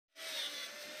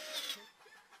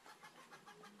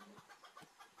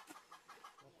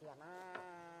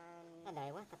cái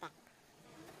đời quá tắt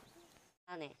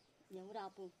sao nè Yang udah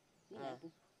apa? Ini apa?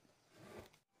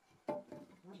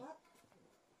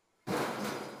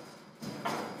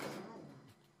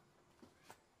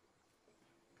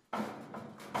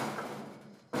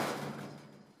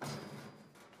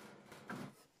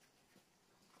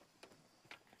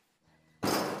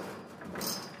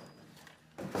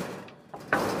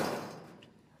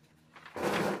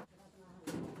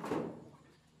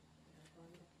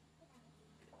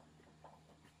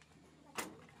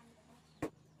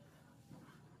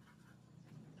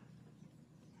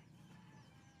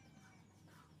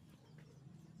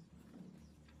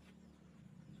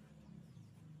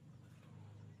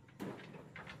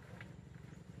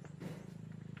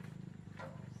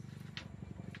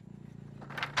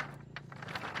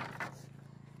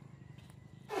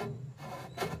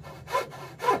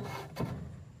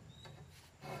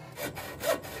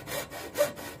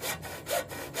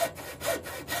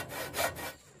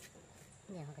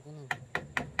 Iya, mau ke sini.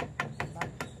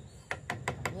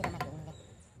 Ini udah mati deh.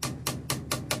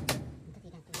 Itu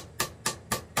tidak tuh.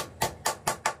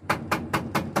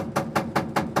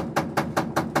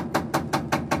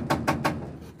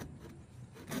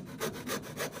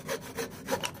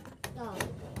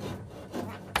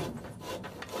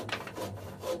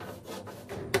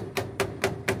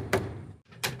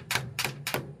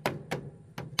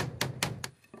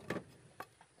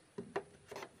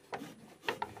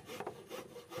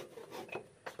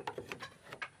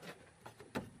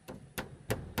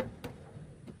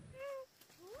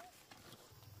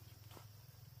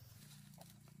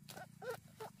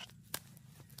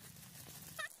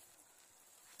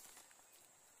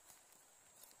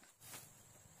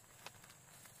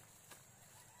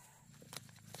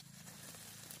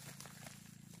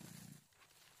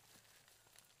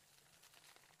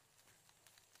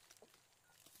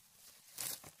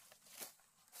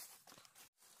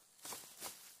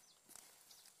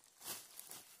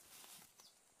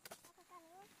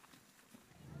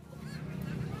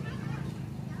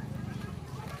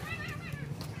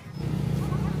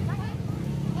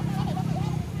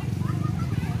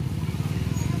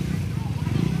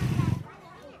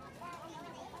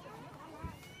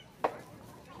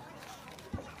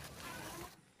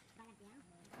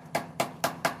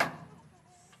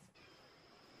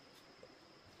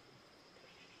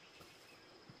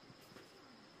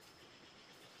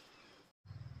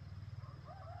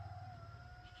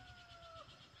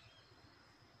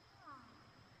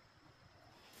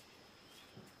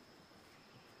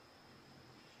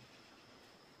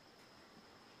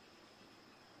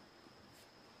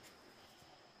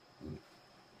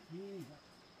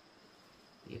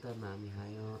 Kita mami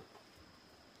hayo.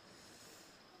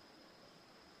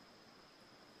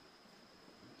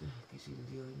 Kisin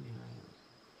dia ini hayo.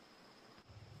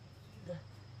 Dah.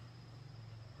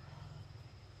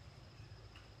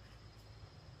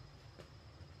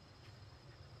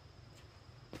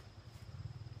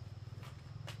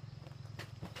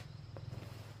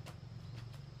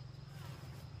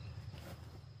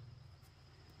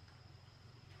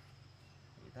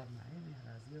 Kita main ya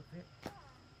razio fit.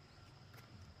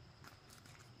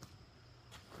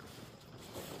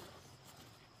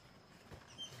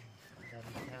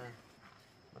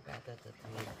 Maka ada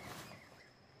tetap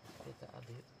kita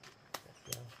adit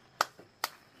ya.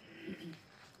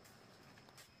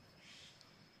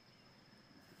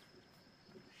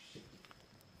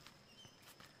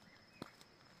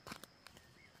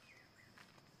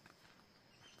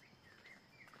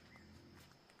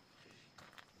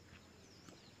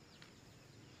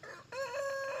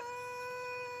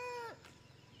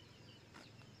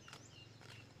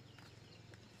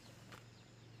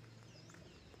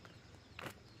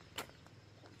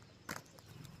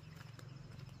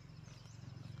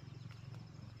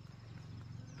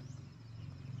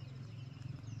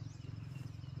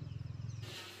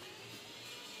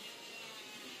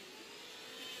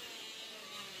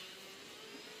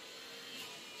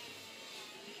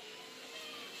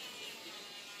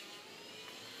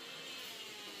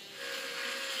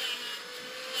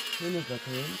 Ini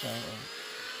kecil kalau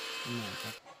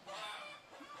masak.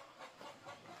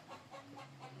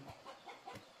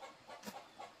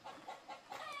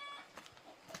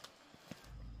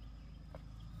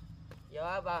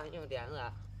 Giờ bao nhiêu tiền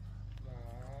rồi? Dạ,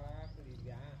 cái gì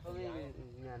dạ? Không biết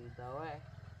nhận tao ấy.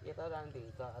 Giờ tao đang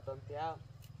định cỡ tôm téo.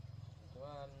 Tụi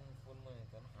anh phun mày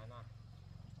tấn hải nè.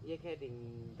 Giờ khi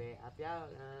định về áp téo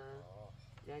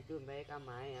đang chun bé cá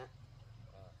máy hả?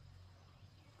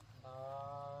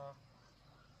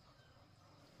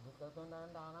 Lúc tôi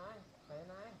đang đò này, thế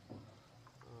này.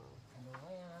 Đừng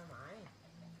nói mãi.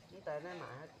 Cái tên nó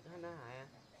mãi hay nó hại à?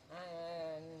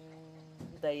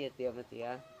 đây là tiền mà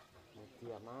tiền một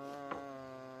tiệm mà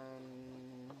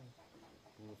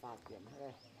người ta tiệm hết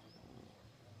đây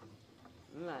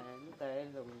nó là nó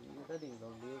tới dùng nó tới điện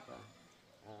đồng đi cả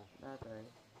ra tới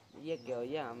với kiểu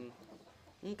giảm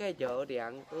những cái chỗ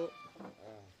điện tú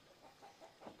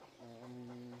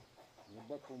nó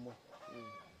bớt cùng một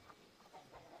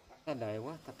cái đấy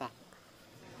quá thật ta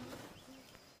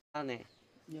sao nè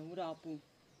Yang rapuh.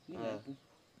 Ni rapuh.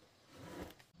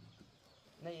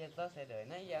 nãy giờ tao sẽ đợi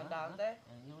nãy giờ đào thế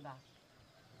như đây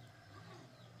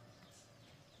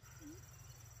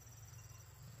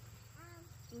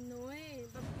Noi.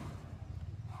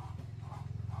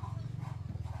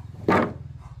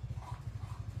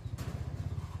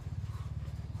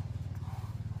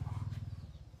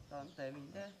 tao tới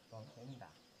mình thế còn cái mình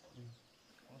đặt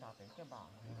ông đặt đến cái bảo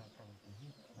này cần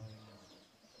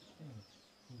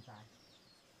hiện tại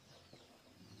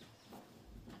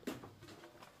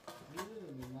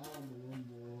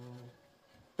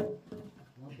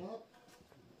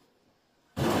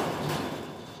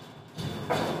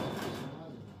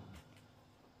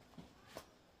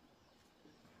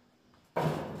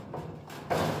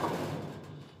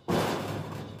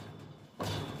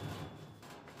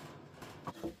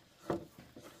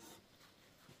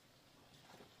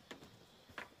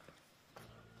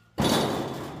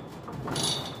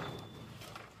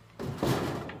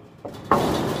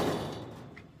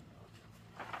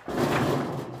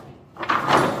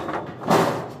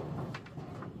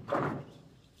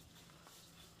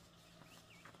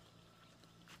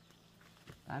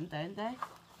anh thế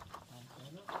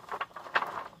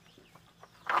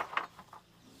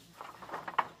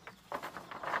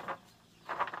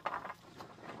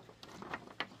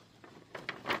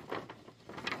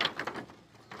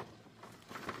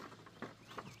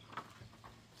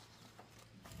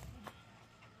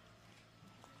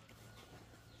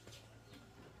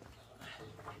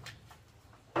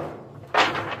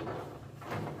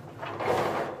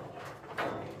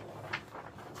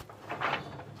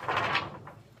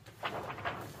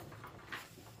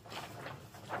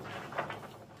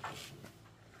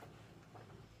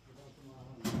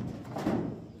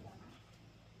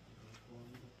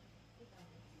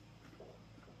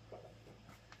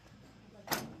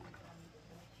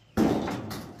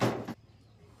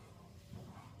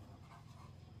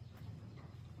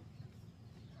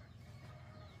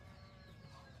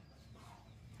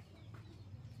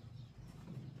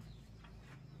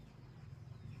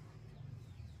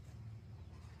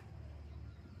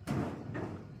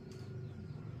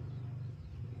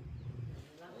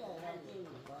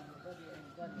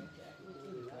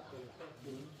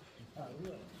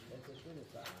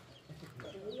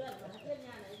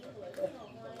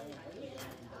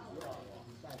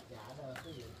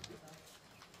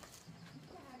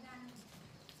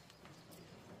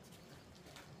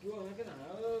chưa cái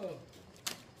nào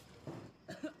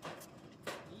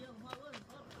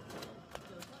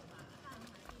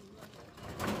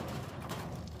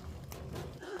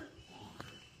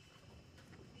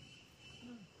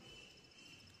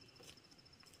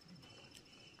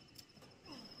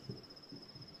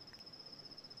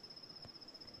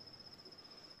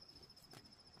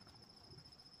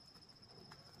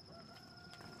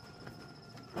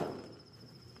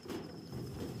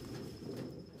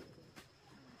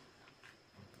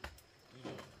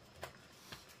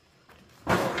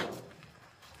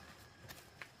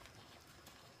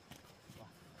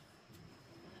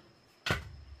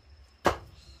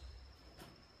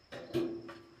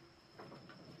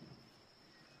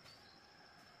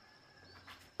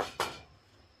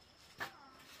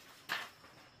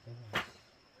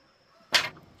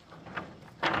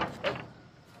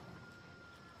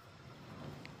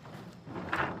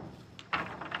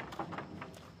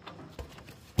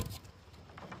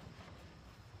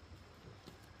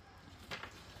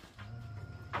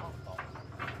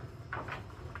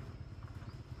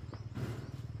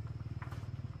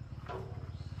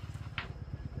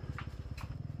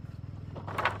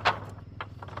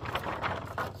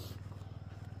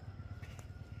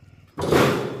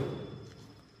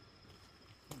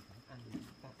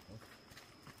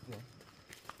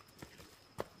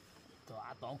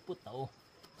toán bút tàu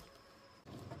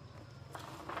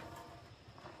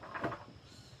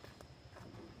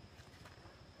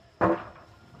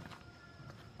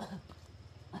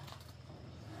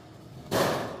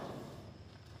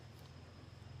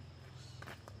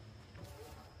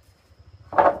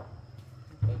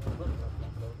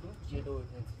chia đôi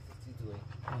nên chia rưỡi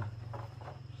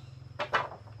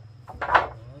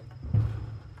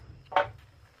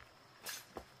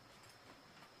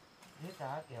hết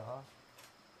cả kiểu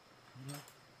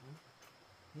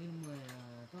nhưng mà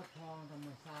thoát phong trong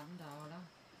mà sán đau đó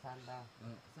san đau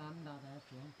sán đau đấy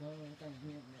xuống cơ cảnh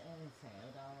viên để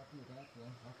xẻ đau thì đấy xuống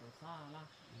có số xa lắm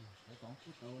cái con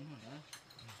phút tốn hả đó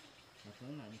mà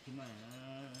xuống này khi mà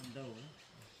đầu đó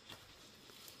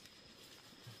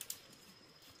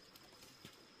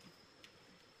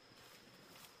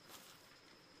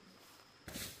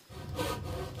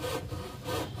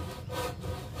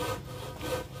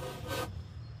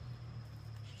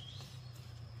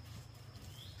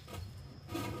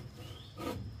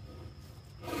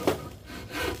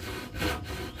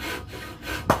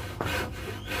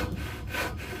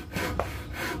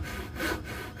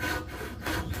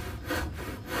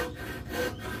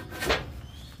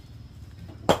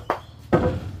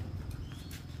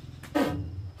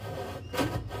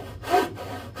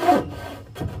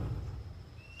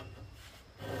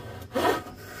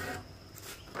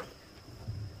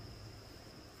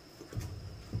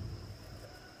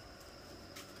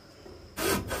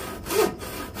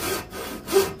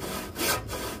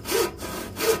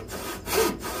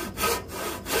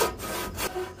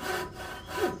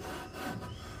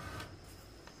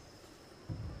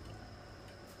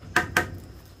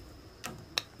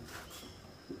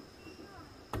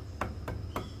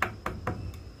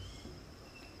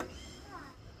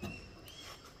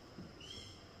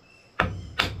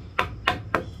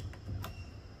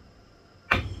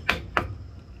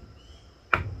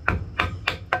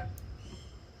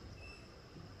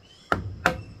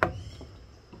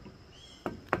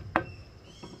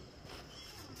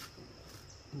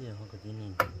giờ không có gì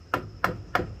nhìn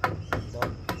đó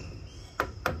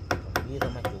ghi ra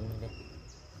mà chúng đây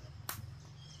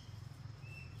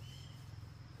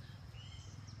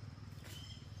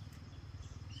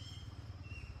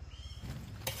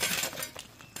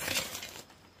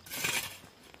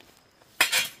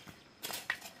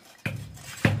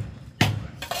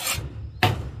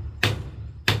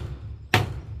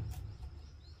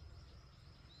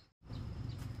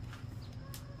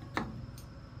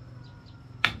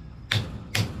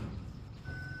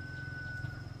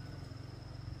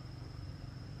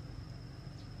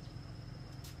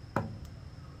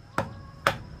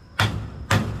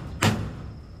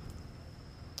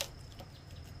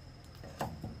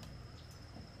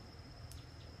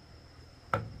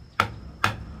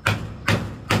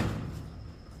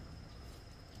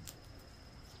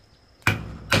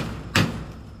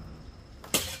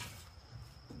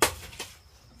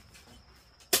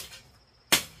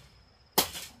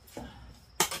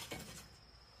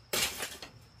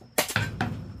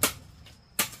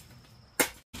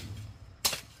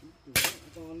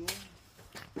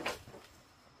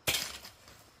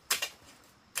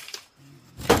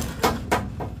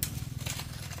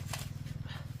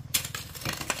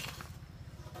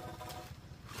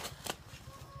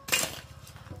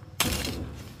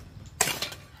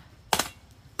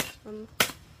con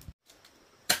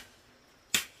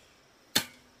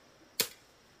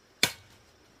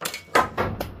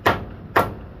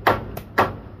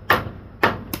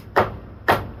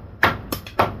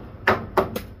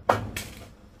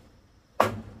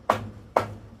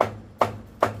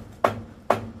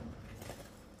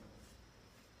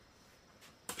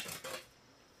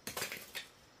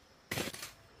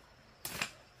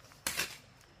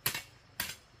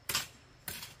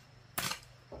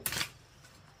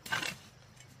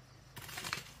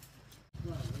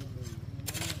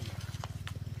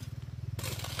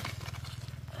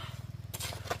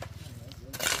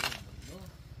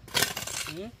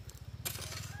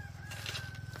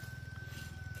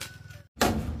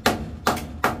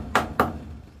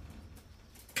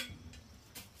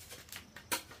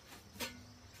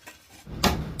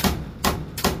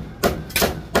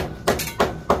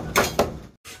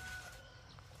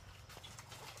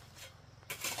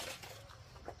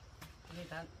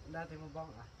đã tìm một bông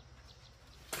à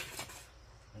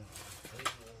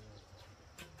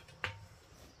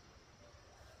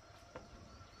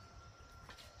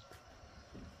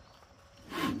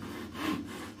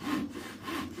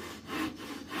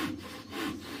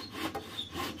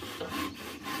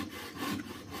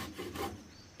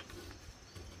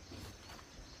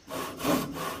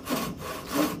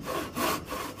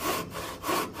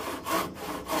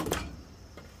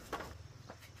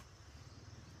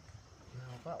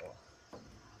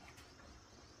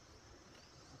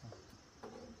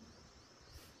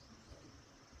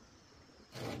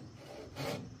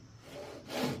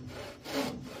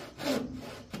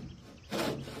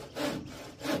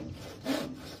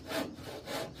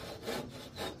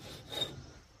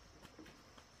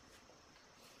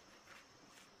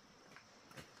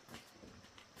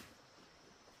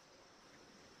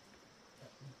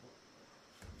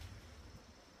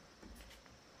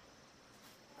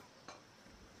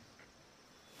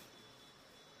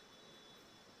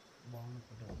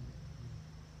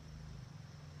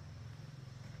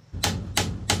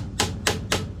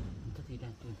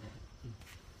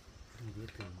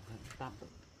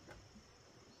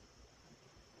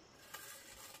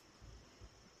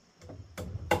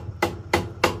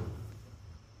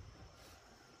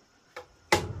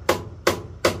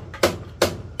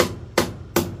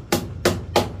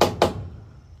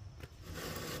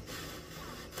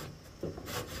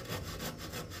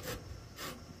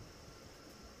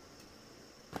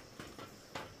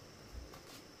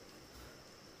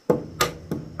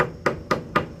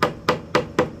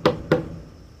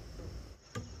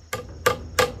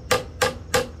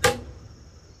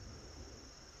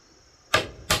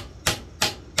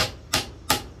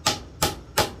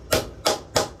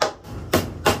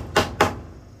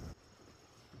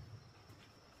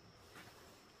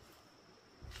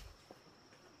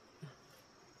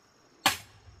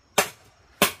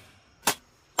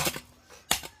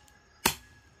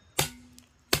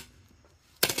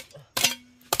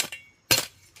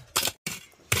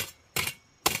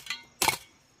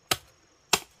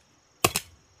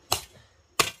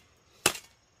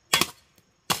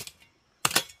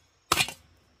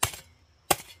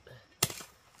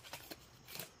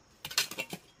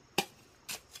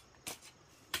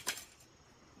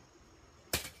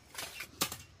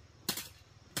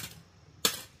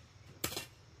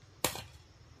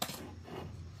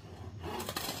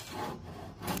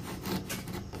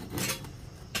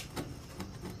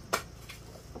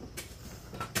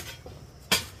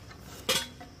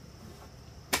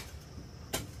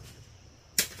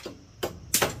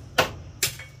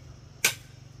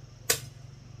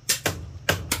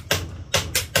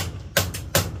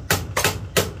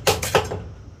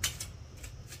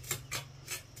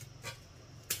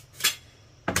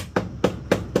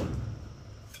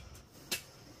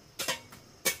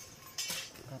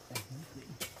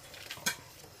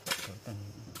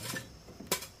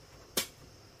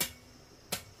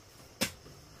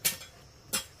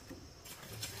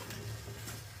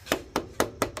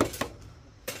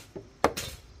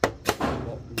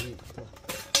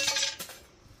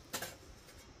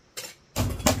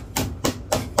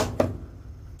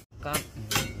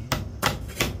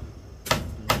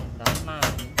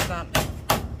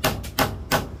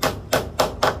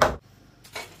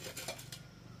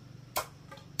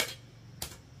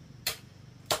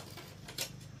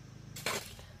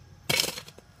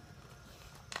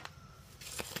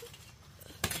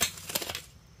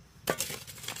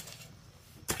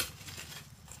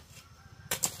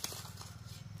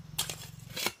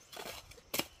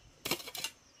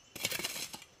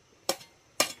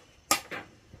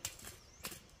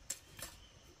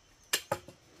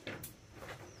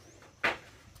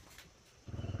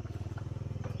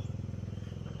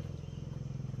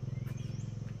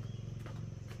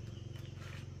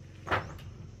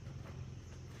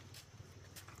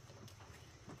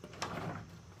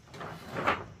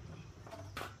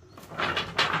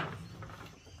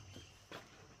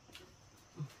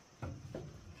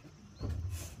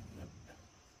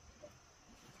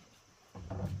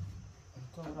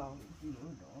vào gì nữa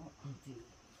đó.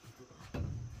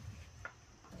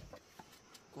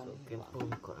 Rồi kiếm phun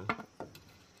còn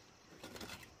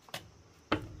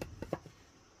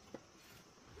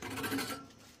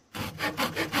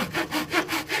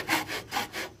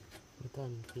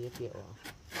cần phía kiểu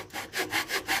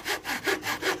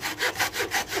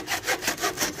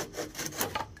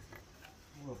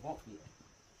vừa bóp gì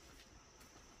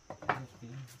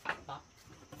tiếng tắt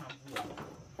tham vừa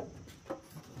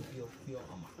phiêu phiêu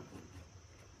ở mặt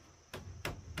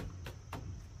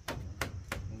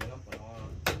nhấp của nó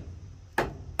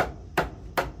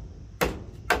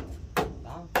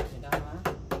đó thì đó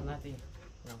má na thì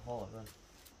là hồ luôn.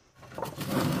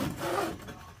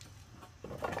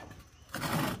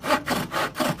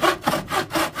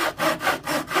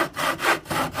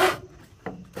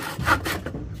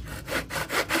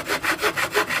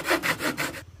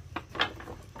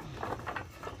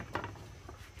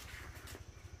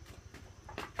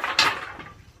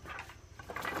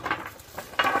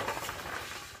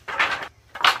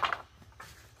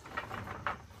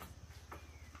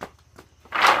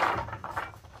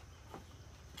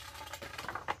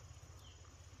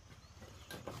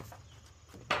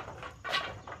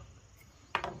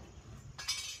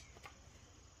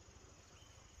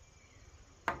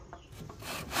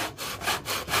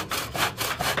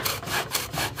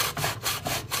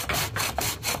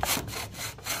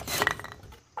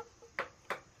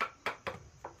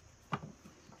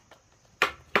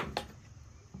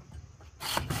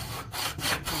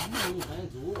你还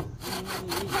足，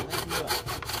你还去。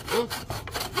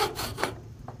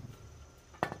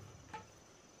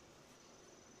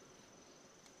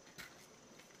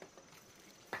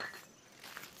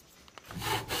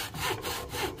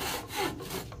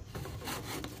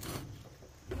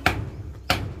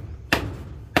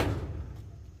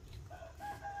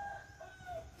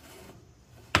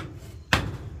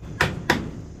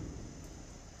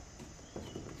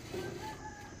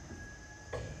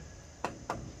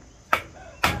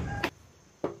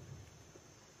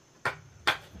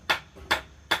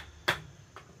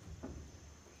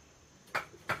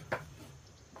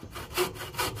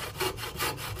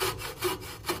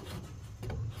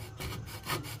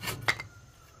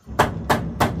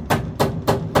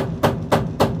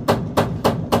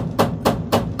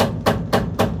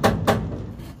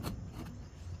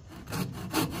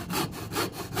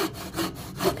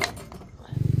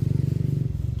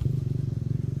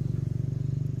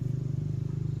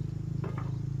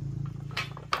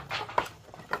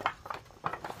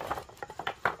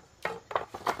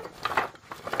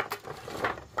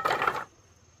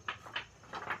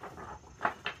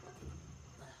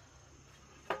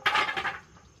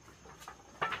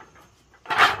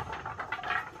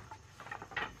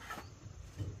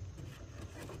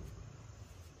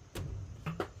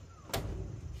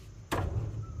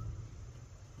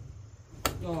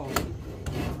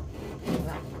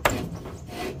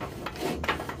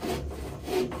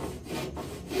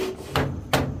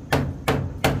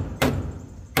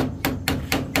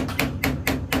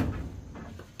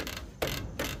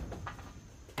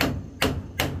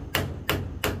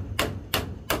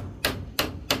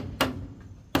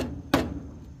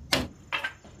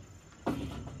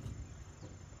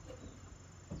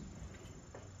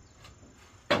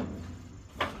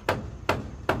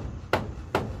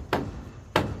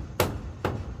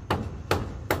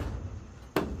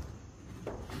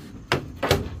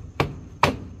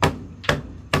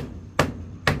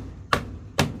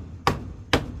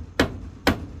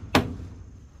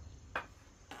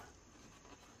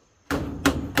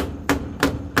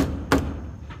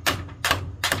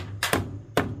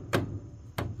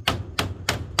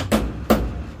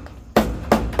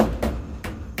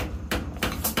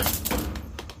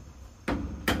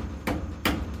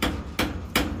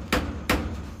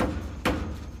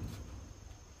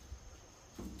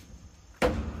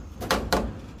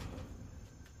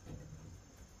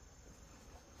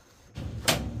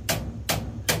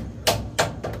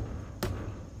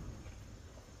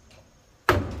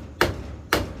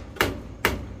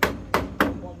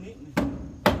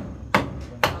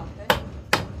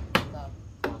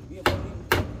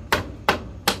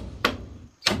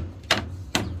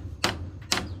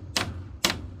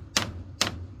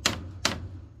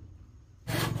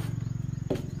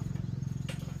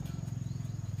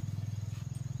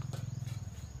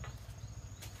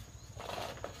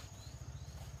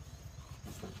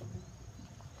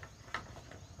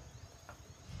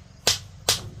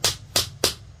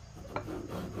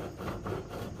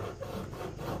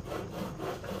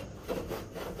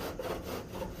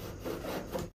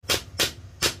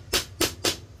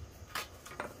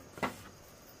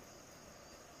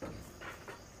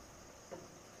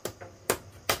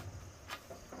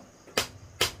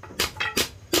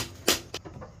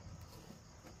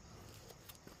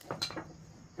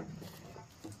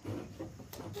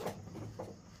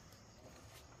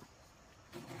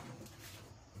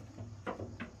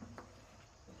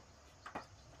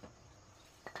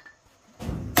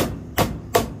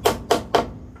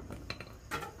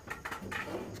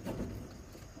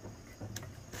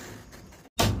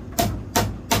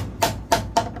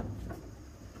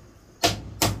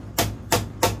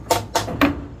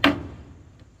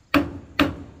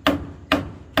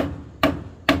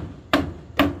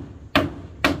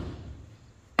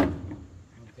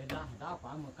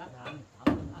mà cắt hả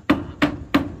thảo lên ắt cả.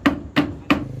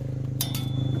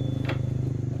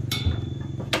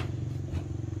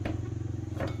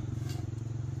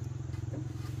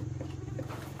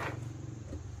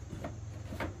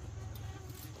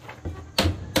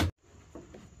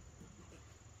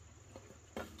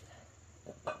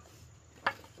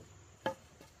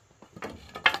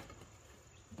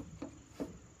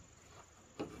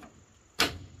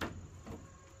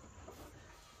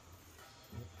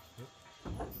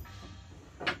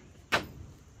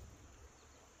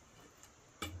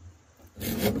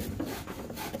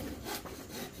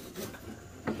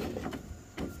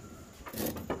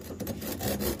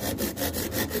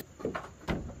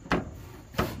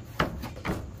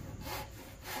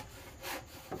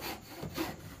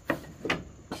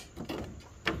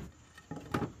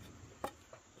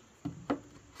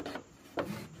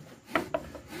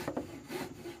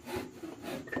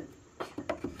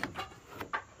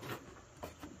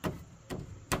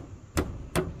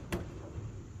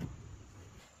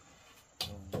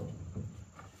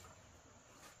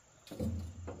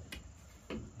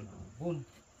 Vun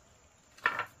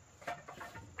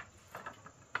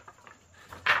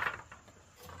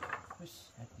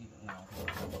hati ngào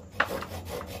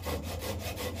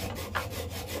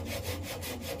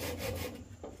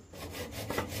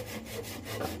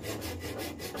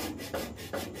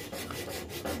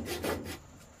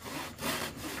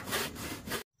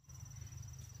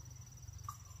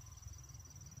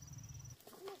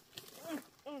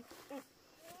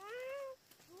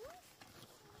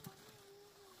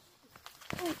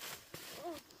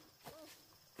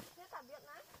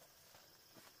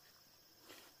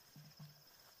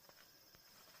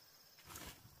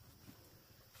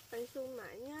Anh zoom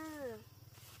lại nha.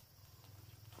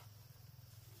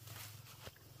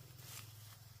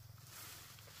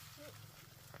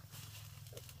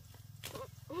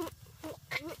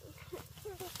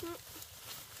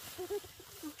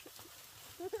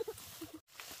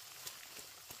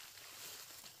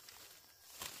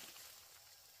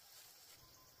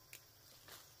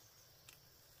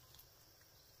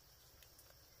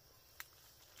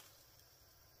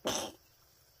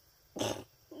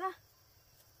 Đó.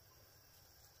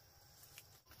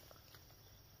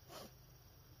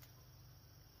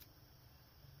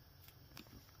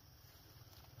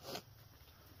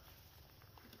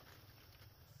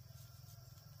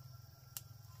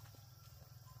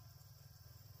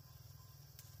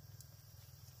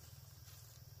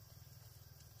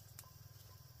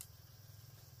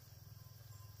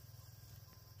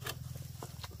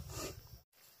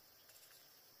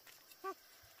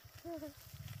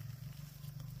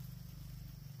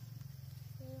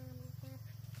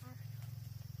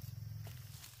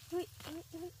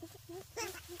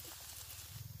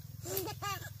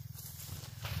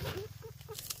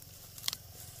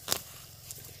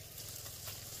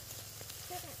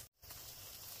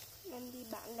 Em đi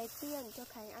bạn lấy tiền cho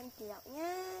Khánh ăn kẹo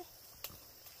nhá.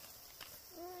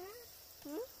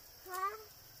 Ừ?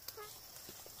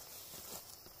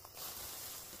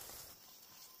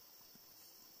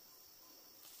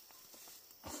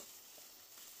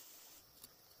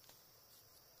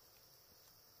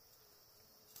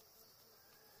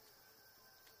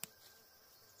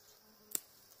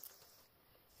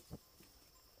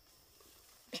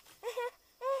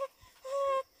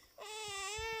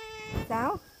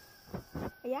 Sao?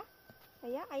 Ây da,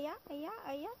 ây da, ây da, ây da,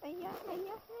 ây da, ây da, ây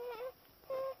da.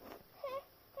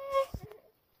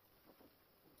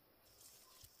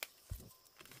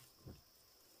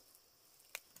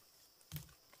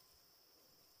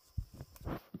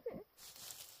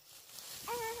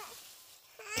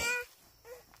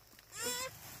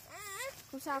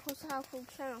 Không sao, không sao, không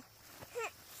sao.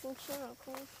 Không sao,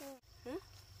 không sao. Hả?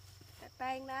 Đặt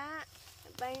bang đó,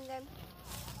 đặt bang lên.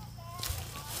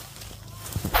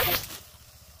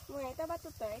 Ngày tao bắt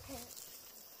tôi tới thế.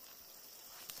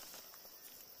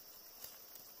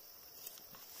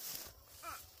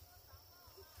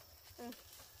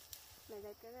 Này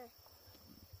đây cái này.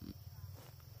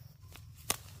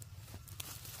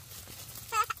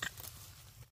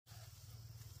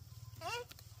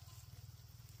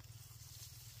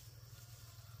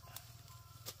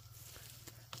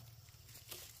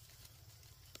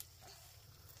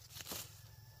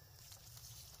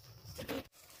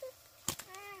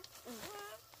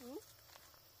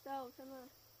 Đâu xem nào.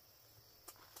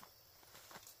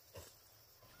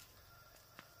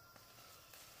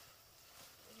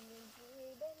 Niềm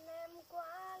vui bên em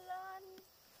quá lớn.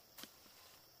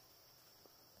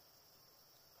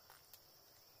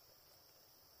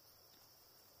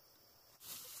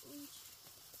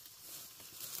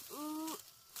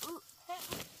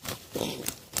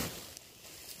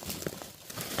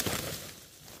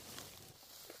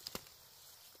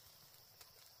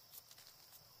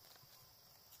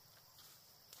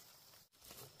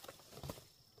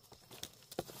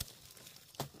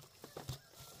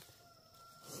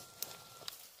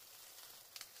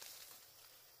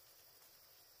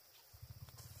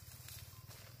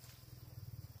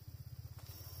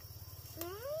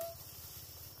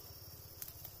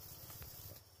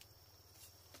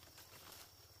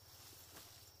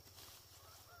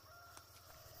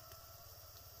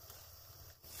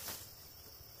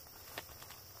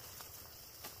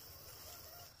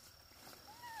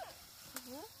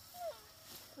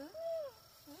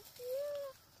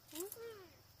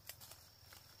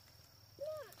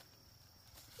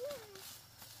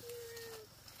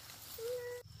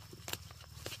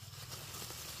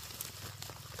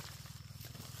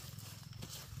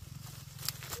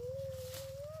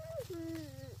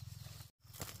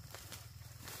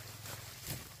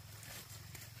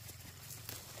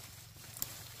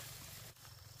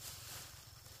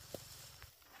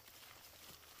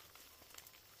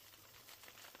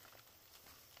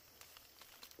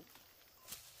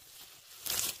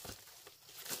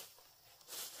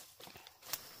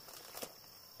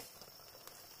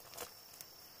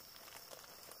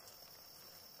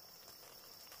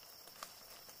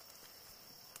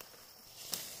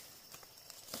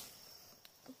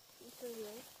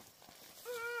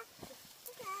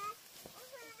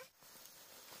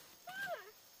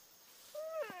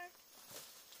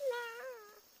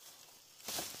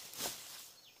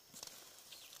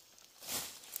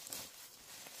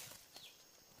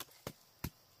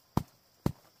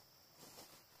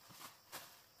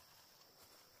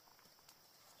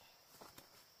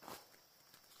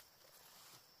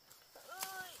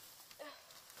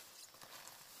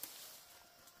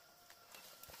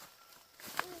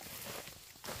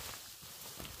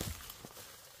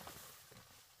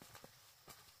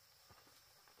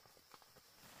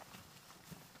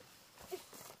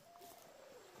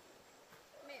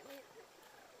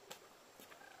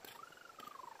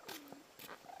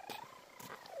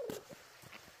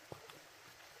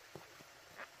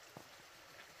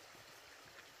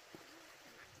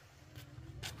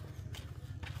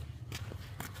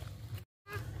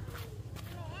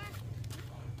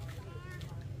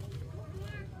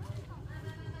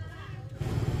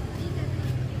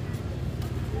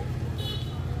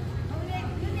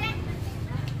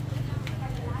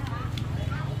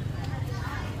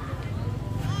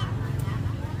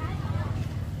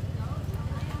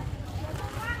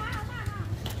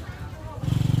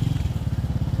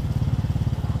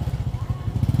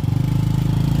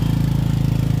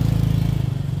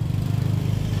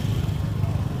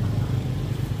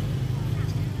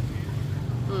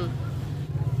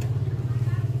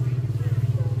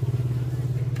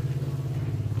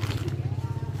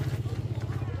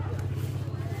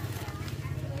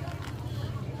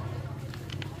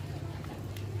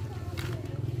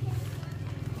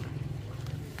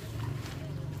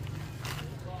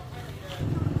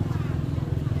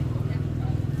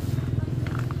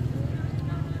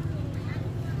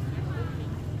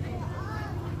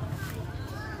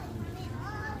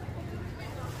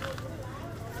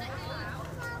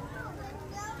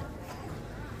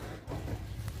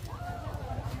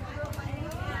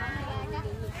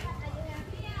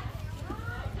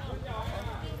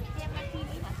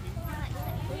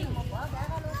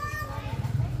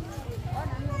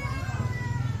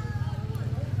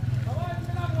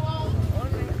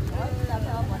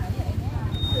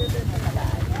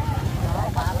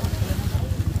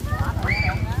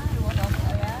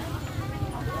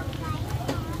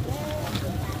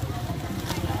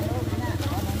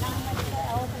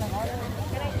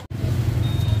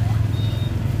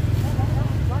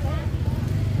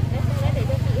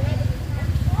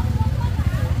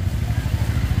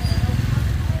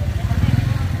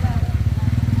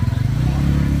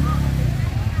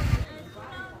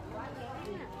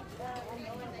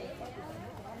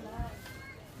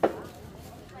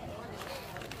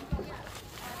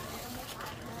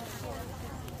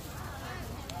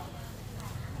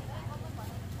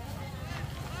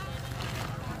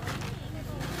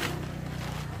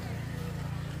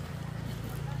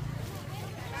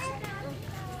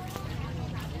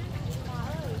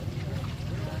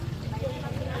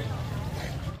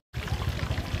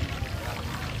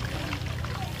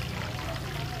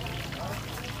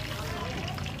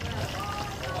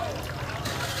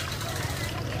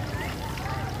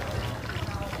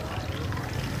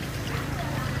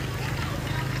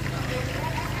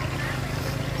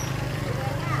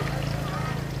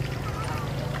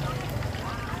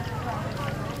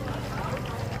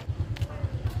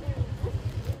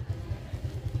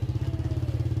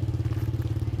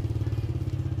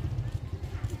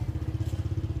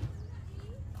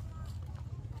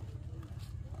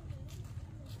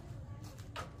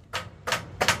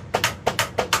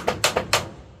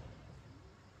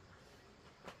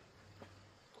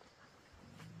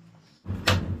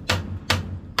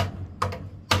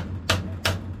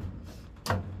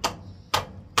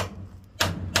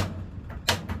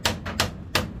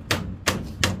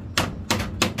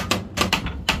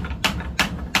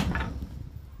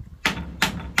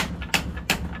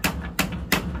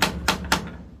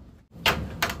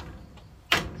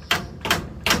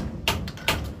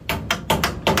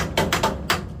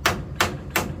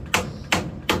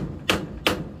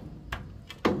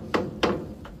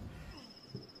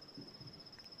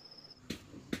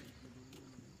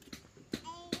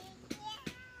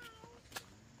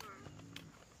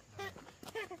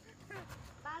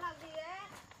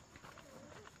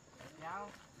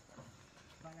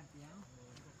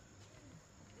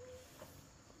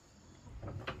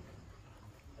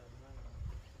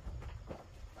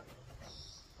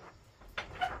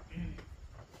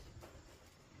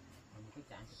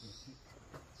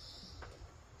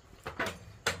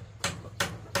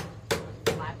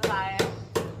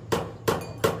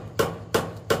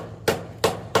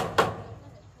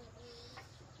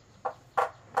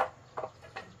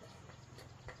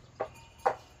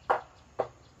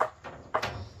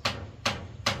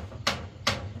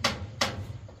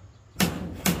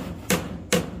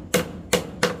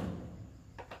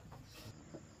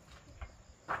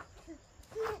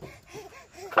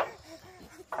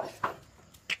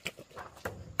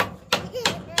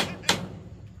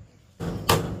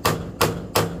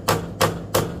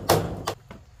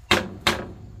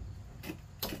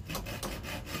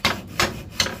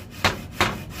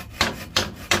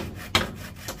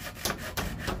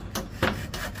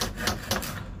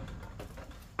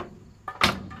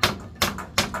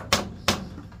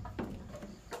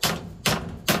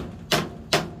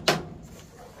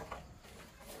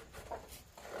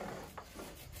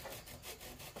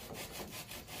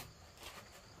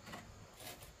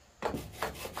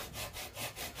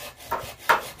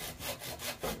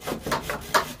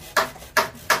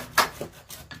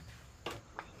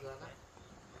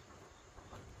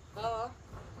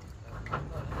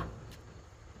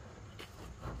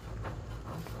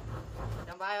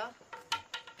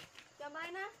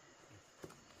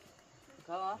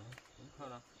 Khó. Không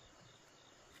đâu.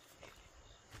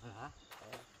 Hả?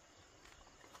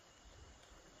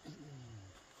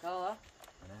 Khó á?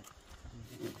 Ở đây.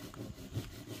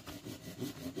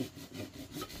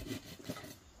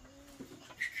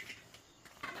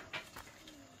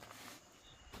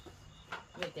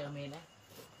 Về chờ mình đấy.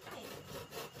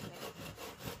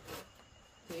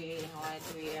 Thì hồi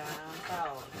thì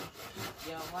tao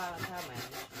giờ qua sao mẹ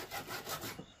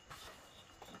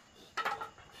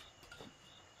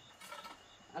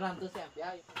anh làm tôi xem cho